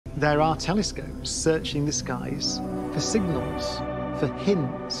There are telescopes searching the skies for signals, for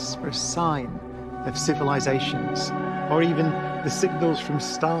hints, for a sign of civilizations, or even the signals from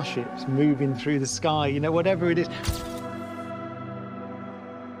starships moving through the sky, whatever it is.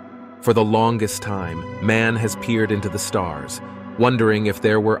 For the longest time, man has peered into the stars, wondering if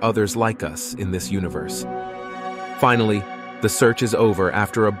there were others like us in this universe. Finally, the search is over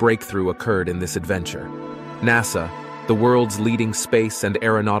after a breakthrough occurred in this adventure. NASA, the world's leading space and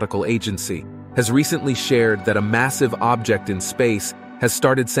aeronautical agency, has recently shared that a massive object in space has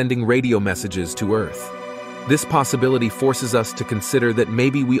started sending radio messages to Earth. This possibility forces us to consider that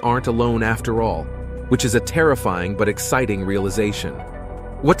maybe we aren't alone after all, which is a terrifying but exciting realization.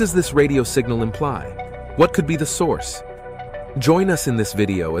 What does this radio signal imply? What could be the source? Join us in this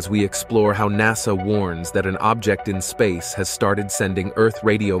video as we explore how NASA warns that an object in space has started sending Earth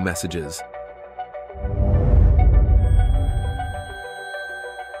radio messages.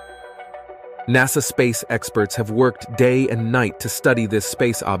 NASA space experts have worked day and night to study this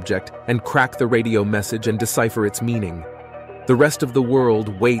space object and crack the radio message and decipher its meaning. The rest of the world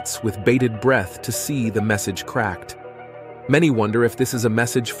waits with bated breath to see the message cracked. Many wonder if this is a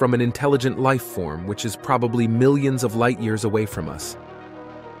message from an intelligent life form which is probably millions of light years away from us.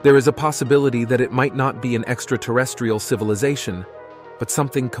 There is a possibility that it might not be an extraterrestrial civilization, but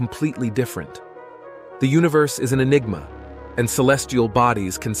something completely different. The universe is an enigma, and celestial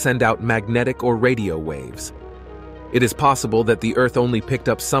bodies can send out magnetic or radio waves. It is possible that the Earth only picked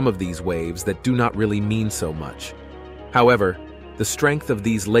up some of these waves that do not really mean so much. However, the strength of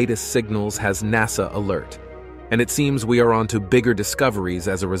these latest signals has NASA alert, and it seems we are on to bigger discoveries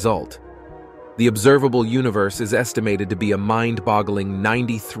as a result. The observable universe is estimated to be a mind-boggling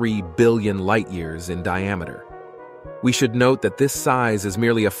 93 billion light-years in diameter. We should note that this size is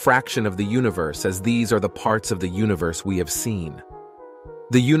merely a fraction of the universe, as these are the parts of the universe we have seen.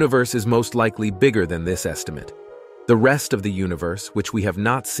 The universe is most likely bigger than this estimate. The rest of the universe, which we have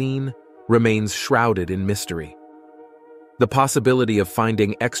not seen, remains shrouded in mystery. The possibility of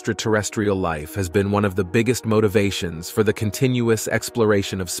finding extraterrestrial life has been one of the biggest motivations for the continuous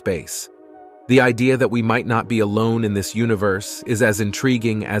exploration of space. The idea that we might not be alone in this universe is as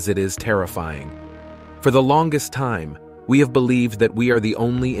intriguing as it is terrifying. For the longest time, we have believed that we are the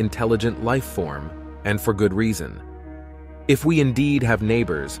only intelligent life form, and for good reason. If we indeed have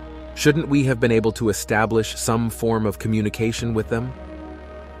neighbors, shouldn't we have been able to establish some form of communication with them?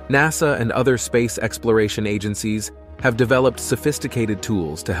 NASA and other space exploration agencies have developed sophisticated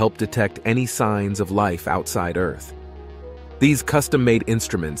tools to help detect any signs of life outside Earth. These custom-made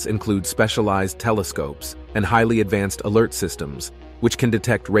instruments include specialized telescopes and highly advanced alert systems, which can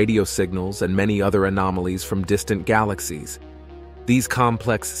detect radio signals and many other anomalies from distant galaxies. These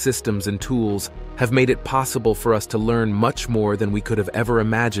complex systems and tools have made it possible for us to learn much more than we could have ever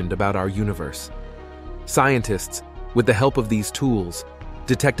imagined about our universe. Scientists, with the help of these tools,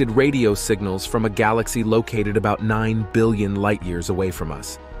 detected radio signals from a galaxy located about 9 billion light-years away from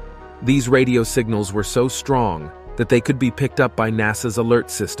us. These radio signals were so strong that they could be picked up by NASA's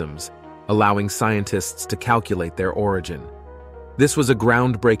alert systems, allowing scientists to calculate their origin. This was a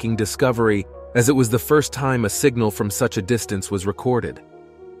groundbreaking discovery, as it was the first time a signal from such a distance was recorded.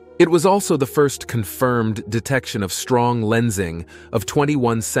 It was also the first confirmed detection of strong lensing of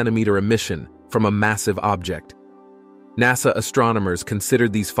 21-centimeter emission from a massive object. NASA astronomers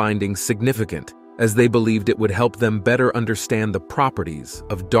considered these findings significant, as they believed it would help them better understand the properties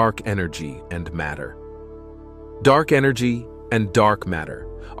of dark energy and matter. Dark energy and dark matter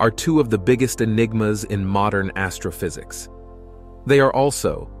are two of the biggest enigmas in modern astrophysics. They are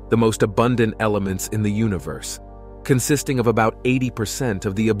also the most abundant elements in the universe, consisting of about 80%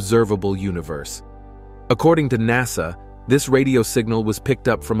 of the observable universe. According to NASA, this radio signal was picked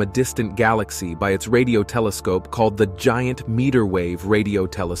up from a distant galaxy by its radio telescope called the Giant Meter Wave Radio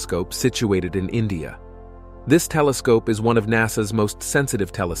Telescope, situated in India. This telescope is one of NASA's most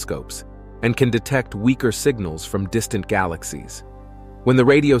sensitive telescopes and can detect weaker signals from distant galaxies. When the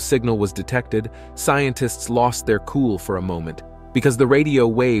radio signal was detected, scientists lost their cool for a moment because the radio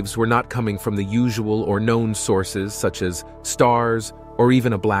waves were not coming from the usual or known sources such as stars or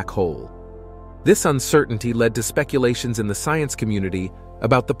even a black hole. This uncertainty led to speculations in the science community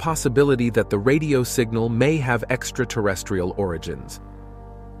about the possibility that the radio signal may have extraterrestrial origins.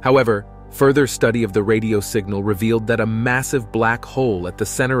 However, further study of the radio signal revealed that a massive black hole at the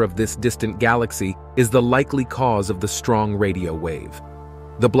center of this distant galaxy is the likely cause of the strong radio wave.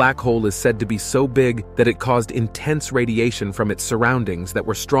 The black hole is said to be so big that it caused intense radiation from its surroundings that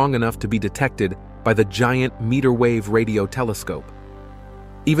were strong enough to be detected by the Giant Meter Wave Radio Telescope.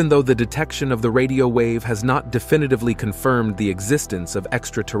 Even though the detection of the radio wave has not definitively confirmed the existence of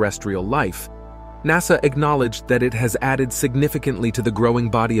extraterrestrial life, NASA acknowledged that it has added significantly to the growing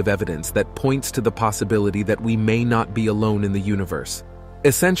body of evidence that points to the possibility that we may not be alone in the universe.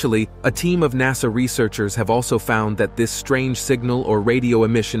 Essentially, a team of NASA researchers have also found that this strange signal or radio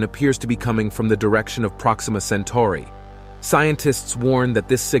emission appears to be coming from the direction of Proxima Centauri. Scientists warn that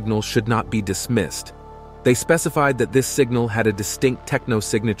this signal should not be dismissed. They specified that this signal had a distinct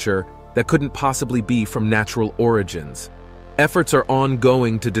technosignature that couldn't possibly be from natural origins. Efforts are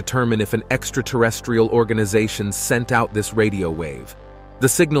ongoing to determine if an extraterrestrial organization sent out this radio wave. The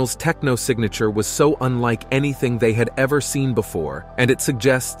signal's technosignature was so unlike anything they had ever seen before, and it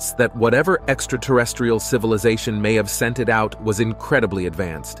suggests that whatever extraterrestrial civilization may have sent it out was incredibly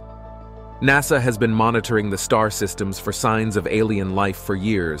advanced. NASA has been monitoring the star systems for signs of alien life for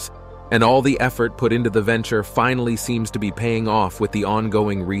years, and all the effort put into the venture finally seems to be paying off with the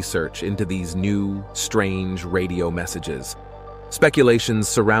ongoing research into these new, strange radio messages. Speculations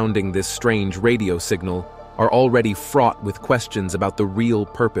surrounding this strange radio signal are already fraught with questions about the real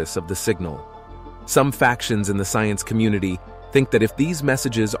purpose of the signal. Some factions in the science community think that if these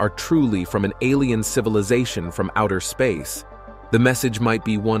messages are truly from an alien civilization from outer space, the message might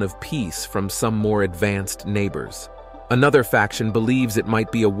be one of peace from some more advanced neighbors. Another faction believes it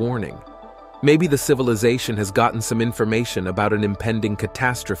might be a warning. Maybe the civilization has gotten some information about an impending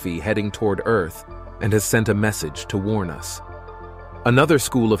catastrophe heading toward Earth and has sent a message to warn us. Another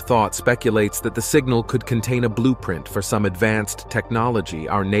school of thought speculates that the signal could contain a blueprint for some advanced technology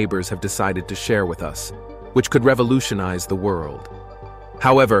our neighbors have decided to share with us, which could revolutionize the world.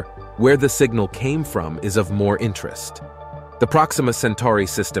 However, where the signal came from is of more interest. The Proxima Centauri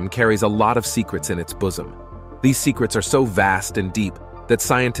system carries a lot of secrets in its bosom. These secrets are so vast and deep that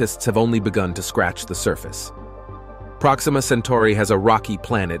scientists have only begun to scratch the surface. Proxima Centauri has a rocky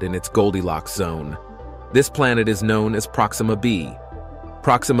planet in its Goldilocks zone. This planet is known as Proxima b.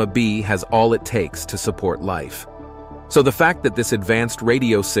 Proxima b has all it takes to support life. So the fact that this advanced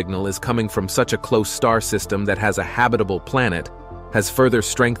radio signal is coming from such a close star system that has a habitable planet has further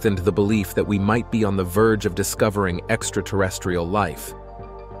strengthened the belief that we might be on the verge of discovering extraterrestrial life.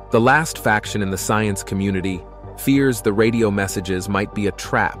 The last faction in the science community fears the radio messages might be a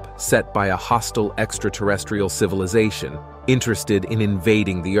trap set by a hostile extraterrestrial civilization interested in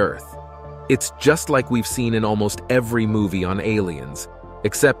invading the Earth. It's just like we've seen in almost every movie on aliens,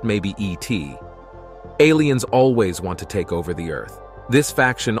 except maybe E.T. Aliens always want to take over the Earth. This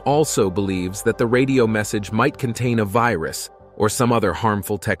faction also believes that the radio message might contain a virus or some other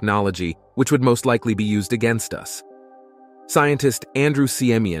harmful technology which would most likely be used against us. Scientist Andrew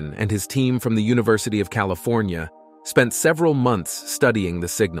Siemian and his team from the University of California spent several months studying the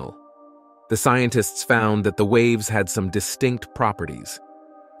signal. The scientists found that the waves had some distinct properties.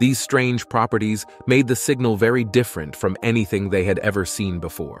 These strange properties made the signal very different from anything they had ever seen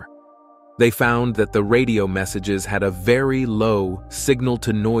before. They found that the radio messages had a very low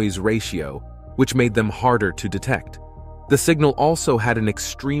signal-to-noise ratio, which made them harder to detect. The signal also had an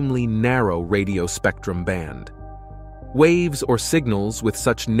extremely narrow radio spectrum band. Waves or signals with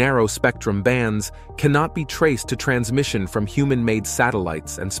such narrow spectrum bands cannot be traced to transmission from human-made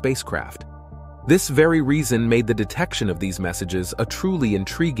satellites and spacecraft. This very reason made the detection of these messages a truly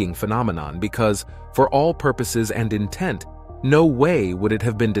intriguing phenomenon because, for all purposes and intent, no way would it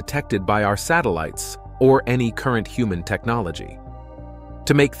have been detected by our satellites or any current human technology.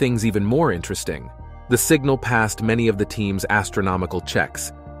 To make things even more interesting, the signal passed many of the team's astronomical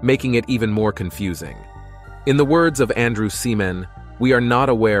checks, making it even more confusing. In the words of Andrew Siemian, we are not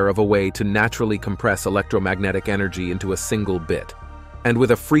aware of a way to naturally compress electromagnetic energy into a single bit, and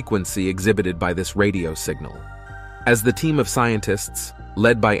with a frequency exhibited by this radio signal. As the team of scientists,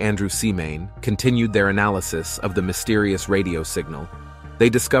 led by Andrew Siemian, continued their analysis of the mysterious radio signal, they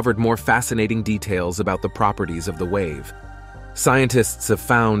discovered more fascinating details about the properties of the wave. Scientists have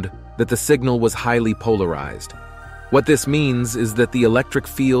found that the signal was highly polarized. What this means is that the electric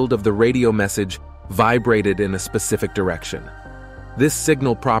field of the radio message vibrated in a specific direction. This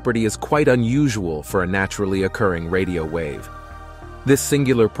signal property is quite unusual for a naturally occurring radio wave. This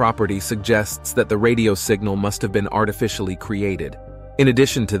singular property suggests that the radio signal must have been artificially created. In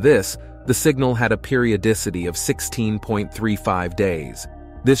addition to this, the signal had a periodicity of 16.35 days.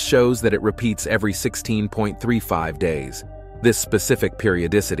 This shows that it repeats every 16.35 days. This specific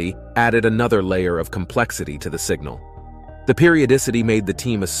periodicity added another layer of complexity to the signal. The periodicity made the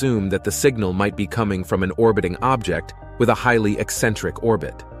team assume that the signal might be coming from an orbiting object with a highly eccentric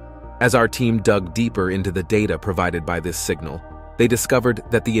orbit. As our team dug deeper into the data provided by this signal, they discovered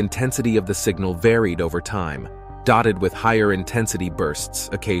that the intensity of the signal varied over time. dotted with higher intensity bursts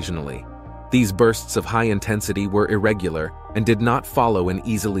occasionally. These bursts of high intensity were irregular and did not follow an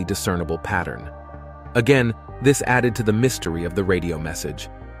easily discernible pattern. Again, this added to the mystery of the radio message.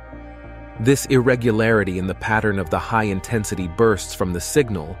 This irregularity in the pattern of the high-intensity bursts from the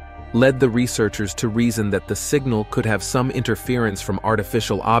signal led the researchers to reason that the signal could have some interference from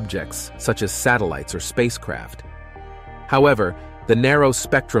artificial objects, such as satellites or spacecraft. However, the narrow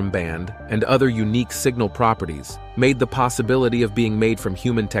spectrum band and other unique signal properties made the possibility of being made from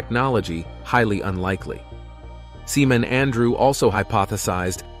human technology highly unlikely. Seaman Andrew also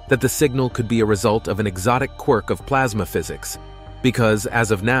hypothesized that the signal could be a result of an exotic quirk of plasma physics, because,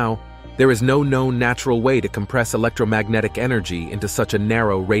 as of now, there is no known natural way to compress electromagnetic energy into such a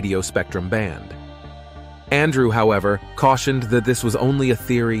narrow radio spectrum band. Andrew, however, cautioned that this was only a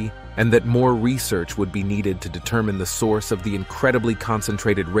theory and that more research would be needed to determine the source of the incredibly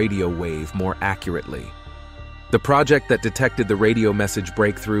concentrated radio wave more accurately. The project that detected the radio message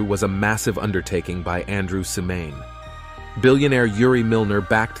breakthrough was a massive undertaking by Andrew Seaman. Billionaire Yuri Milner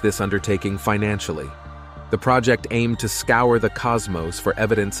backed this undertaking financially. The project aimed to scour the cosmos for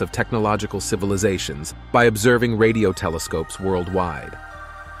evidence of technological civilizations by observing radio telescopes worldwide.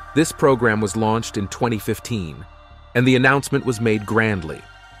 This program was launched in 2015, and the announcement was made grandly,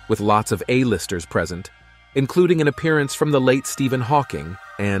 with lots of A-listers present, including an appearance from the late Stephen Hawking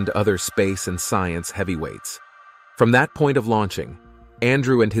and other space and science heavyweights. From that point of launching,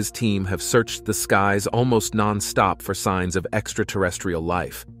 Andrew and his team have searched the skies almost non-stop for signs of extraterrestrial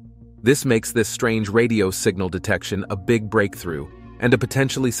life. This makes this strange radio signal detection a big breakthrough and a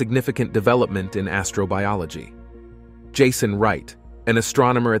potentially significant development in astrobiology. Jason Wright, an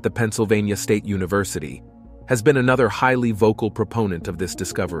astronomer at the Pennsylvania State University, has been another highly vocal proponent of this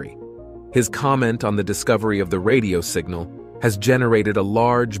discovery. His comment on the discovery of the radio signal has generated a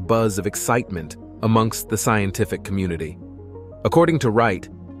large buzz of excitement amongst the scientific community. According to Wright,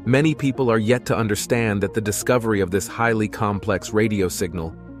 many people are yet to understand that the discovery of this highly complex radio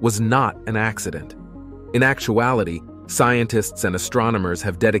signal was not an accident. In actuality, scientists and astronomers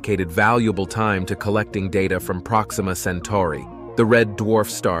have dedicated valuable time to collecting data from Proxima Centauri, the red dwarf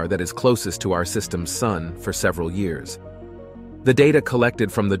star that is closest to our system's sun, for several years. The data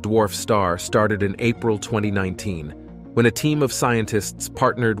collected from the dwarf star started in April 2019, when a team of scientists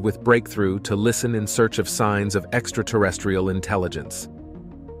partnered with Breakthrough to listen in search of signs of extraterrestrial intelligence.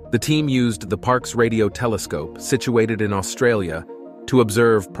 The team used the Parkes Radio Telescope, situated in Australia, to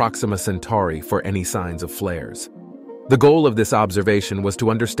observe Proxima Centauri for any signs of flares. The goal of this observation was to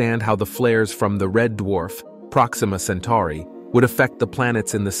understand how the flares from the red dwarf, Proxima Centauri, would affect the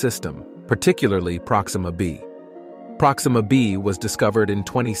planets in the system, particularly Proxima b. Proxima b was discovered in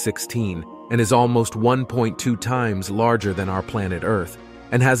 2016 and is almost 1.2 times larger than our planet Earth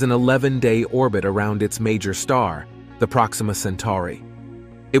and has an 11-day orbit around its major star, the Proxima Centauri.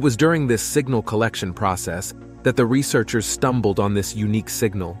 It was during this signal collection process that the researchers stumbled on this unique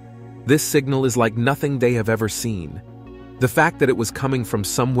signal. This signal is like nothing they have ever seen. The fact that it was coming from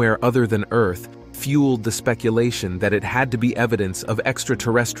somewhere other than Earth fueled the speculation that it had to be evidence of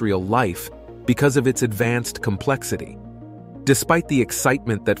extraterrestrial life because of its advanced complexity. Despite the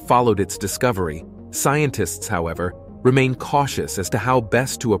excitement that followed its discovery, scientists, however, remain cautious as to how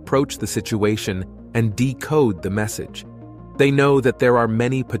best to approach the situation and decode the message. They know that there are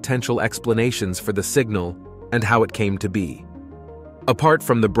many potential explanations for the signal and how it came to be. Apart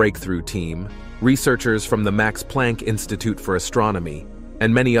from the Breakthrough team, researchers from the Max Planck Institute for Astronomy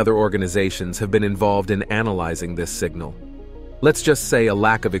and many other organizations have been involved in analyzing this signal. Let's just say a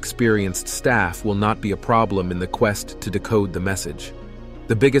lack of experienced staff will not be a problem in the quest to decode the message.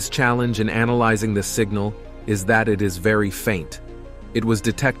 The biggest challenge in analyzing this signal is that it is very faint. It was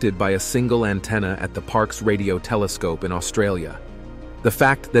detected by a single antenna at the Parkes Radio Telescope in Australia. The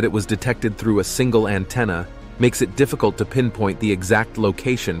fact that it was detected through a single antenna makes it difficult to pinpoint the exact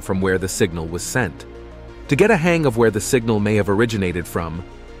location from where the signal was sent. To get a hang of where the signal may have originated from,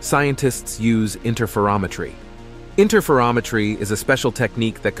 scientists use interferometry. Interferometry is a special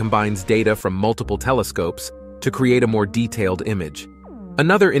technique that combines data from multiple telescopes to create a more detailed image.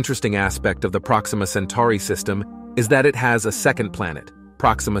 Another interesting aspect of the Proxima Centauri system is that it has a second planet,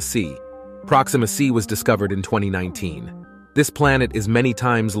 Proxima c. Proxima c was discovered in 2019. This planet is many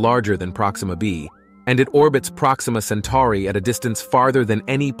times larger than Proxima b, and it orbits Proxima Centauri at a distance farther than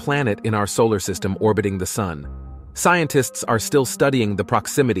any planet in our solar system orbiting the Sun. Scientists are still studying the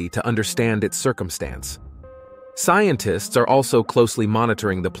proximity to understand its circumstance. Scientists are also closely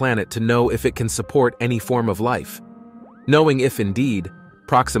monitoring the planet to know if it can support any form of life. Knowing if indeed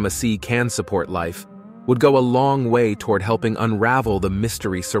Proxima c can support life would go a long way toward helping unravel the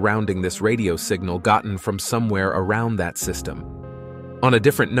mystery surrounding this radio signal gotten from somewhere around that system. On a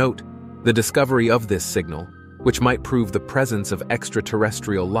different note, the discovery of this signal, which might prove the presence of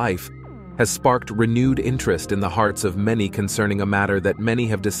extraterrestrial life, has sparked renewed interest in the hearts of many concerning a matter that many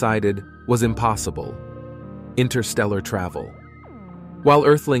have decided was impossible: interstellar travel. While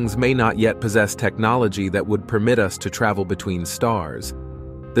Earthlings may not yet possess technology that would permit us to travel between stars,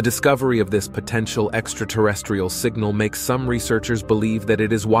 the discovery of this potential extraterrestrial signal makes some researchers believe that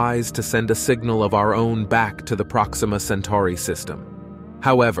it is wise to send a signal of our own back to the Proxima Centauri system.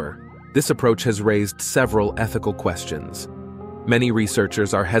 However, this approach has raised several ethical questions. Many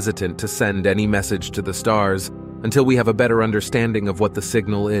researchers are hesitant to send any message to the stars until we have a better understanding of what the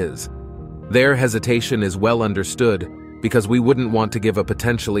signal is. Their hesitation is well understood because we wouldn't want to give a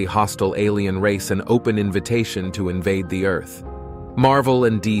potentially hostile alien race an open invitation to invade the Earth. Marvel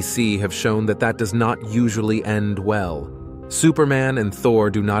and DC have shown that that does not usually end well. Superman and Thor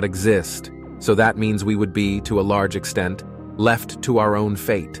do not exist, so that means we would be, to a large extent, left to our own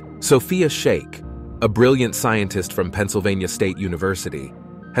fate. Sophia Sheikh, a brilliant scientist from Pennsylvania State University,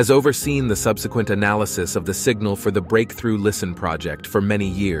 has overseen the subsequent analysis of the signal for the Breakthrough Listen project for many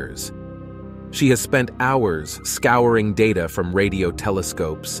years. She has spent hours scouring data from radio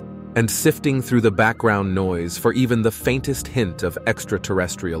telescopes and sifting through the background noise for even the faintest hint of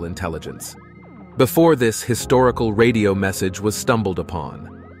extraterrestrial intelligence. Before this historical radio message was stumbled upon,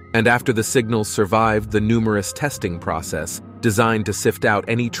 and after the signal survived the numerous testing process designed to sift out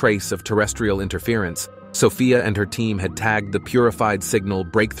any trace of terrestrial interference, Sophia and her team had tagged the purified signal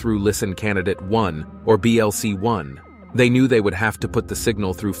Breakthrough Listen Candidate 1, or BLC-1. They knew they would have to put the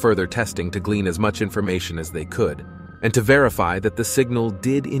signal through further testing to glean as much information as they could, and to verify that the signal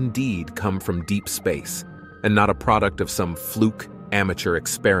did indeed come from deep space, and not a product of some fluke amateur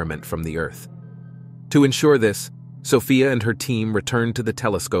experiment from the Earth. To ensure this, Sophia and her team returned to the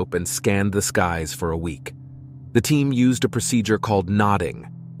telescope and scanned the skies for a week. The team used a procedure called nodding,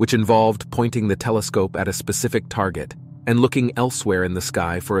 which involved pointing the telescope at a specific target and looking elsewhere in the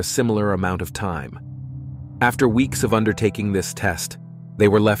sky for a similar amount of time. After weeks of undertaking this test, they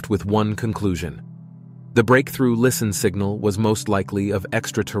were left with one conclusion. The Breakthrough Listen signal was most likely of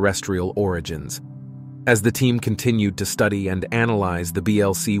extraterrestrial origins. As the team continued to study and analyze the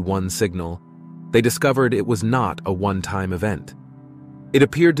BLC-1 signal, they discovered it was not a one-time event. It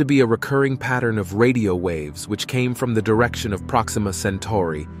appeared to be a recurring pattern of radio waves which came from the direction of Proxima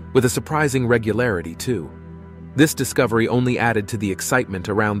Centauri, with a surprising regularity too. This discovery only added to the excitement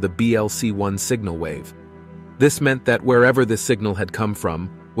around the BLC-1 signal wave. This meant that wherever this signal had come from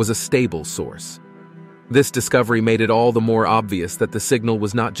was a stable source. This discovery made it all the more obvious that the signal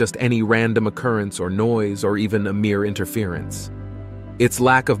was not just any random occurrence or noise or even a mere interference. Its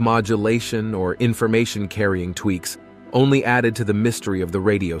lack of modulation or information-carrying tweaks only added to the mystery of the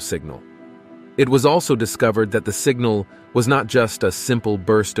radio signal. It was also discovered that the signal was not just a simple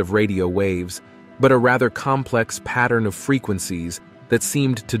burst of radio waves, but a rather complex pattern of frequencies that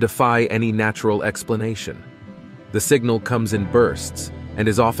seemed to defy any natural explanation. The signal comes in bursts and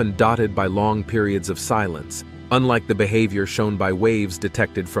is often dotted by long periods of silence, unlike the behavior shown by waves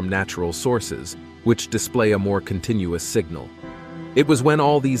detected from natural sources, which display a more continuous signal. It was when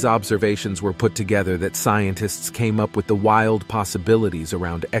all these observations were put together that scientists came up with the wild possibilities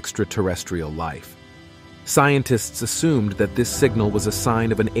around extraterrestrial life. Scientists assumed that this signal was a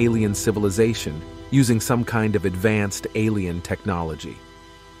sign of an alien civilization using some kind of advanced alien technology.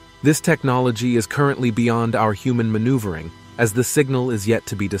 This technology is currently beyond our human maneuvering, as the signal is yet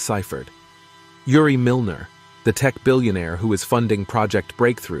to be deciphered. Yuri Milner, the tech billionaire who is funding Project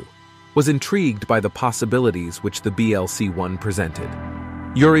Breakthrough, was intrigued by the possibilities which the BLC-1 presented.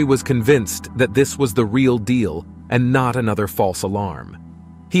 Yuri was convinced that this was the real deal and not another false alarm.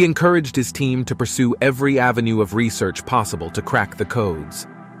 He encouraged his team to pursue every avenue of research possible to crack the codes.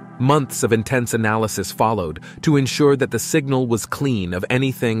 Months of intense analysis followed to ensure that the signal was clean of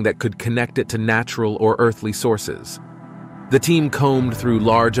anything that could connect it to natural or earthly sources. The team combed through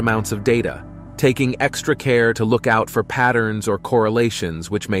large amounts of data, taking extra care to look out for patterns or correlations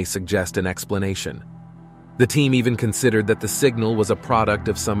which may suggest an explanation. The team even considered that the signal was a product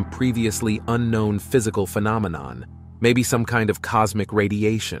of some previously unknown physical phenomenon, maybe some kind of cosmic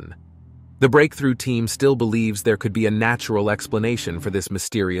radiation. The Breakthrough team still believes there could be a natural explanation for this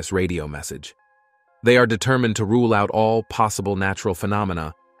mysterious radio message. They are determined to rule out all possible natural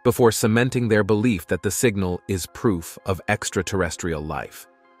phenomena before cementing their belief that the signal is proof of extraterrestrial life.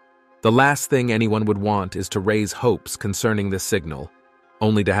 The last thing anyone would want is to raise hopes concerning this signal,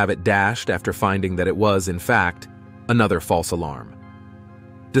 only to have it dashed after finding that it was, in fact, another false alarm.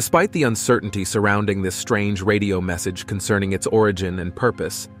 Despite the uncertainty surrounding this strange radio message concerning its origin and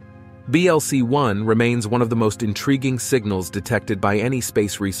purpose, BLC-1 remains one of the most intriguing signals detected by any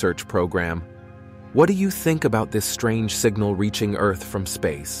space research program. What do you think about this strange signal reaching Earth from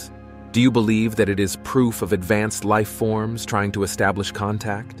space? Do you believe that it is proof of advanced life forms trying to establish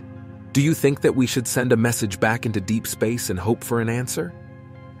contact? Do you think that we should send a message back into deep space and hope for an answer?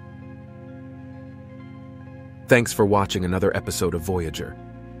 Thanks for watching another episode of Voyager.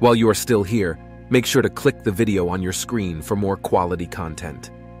 While you are still here, make sure to click the video on your screen for more quality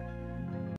content.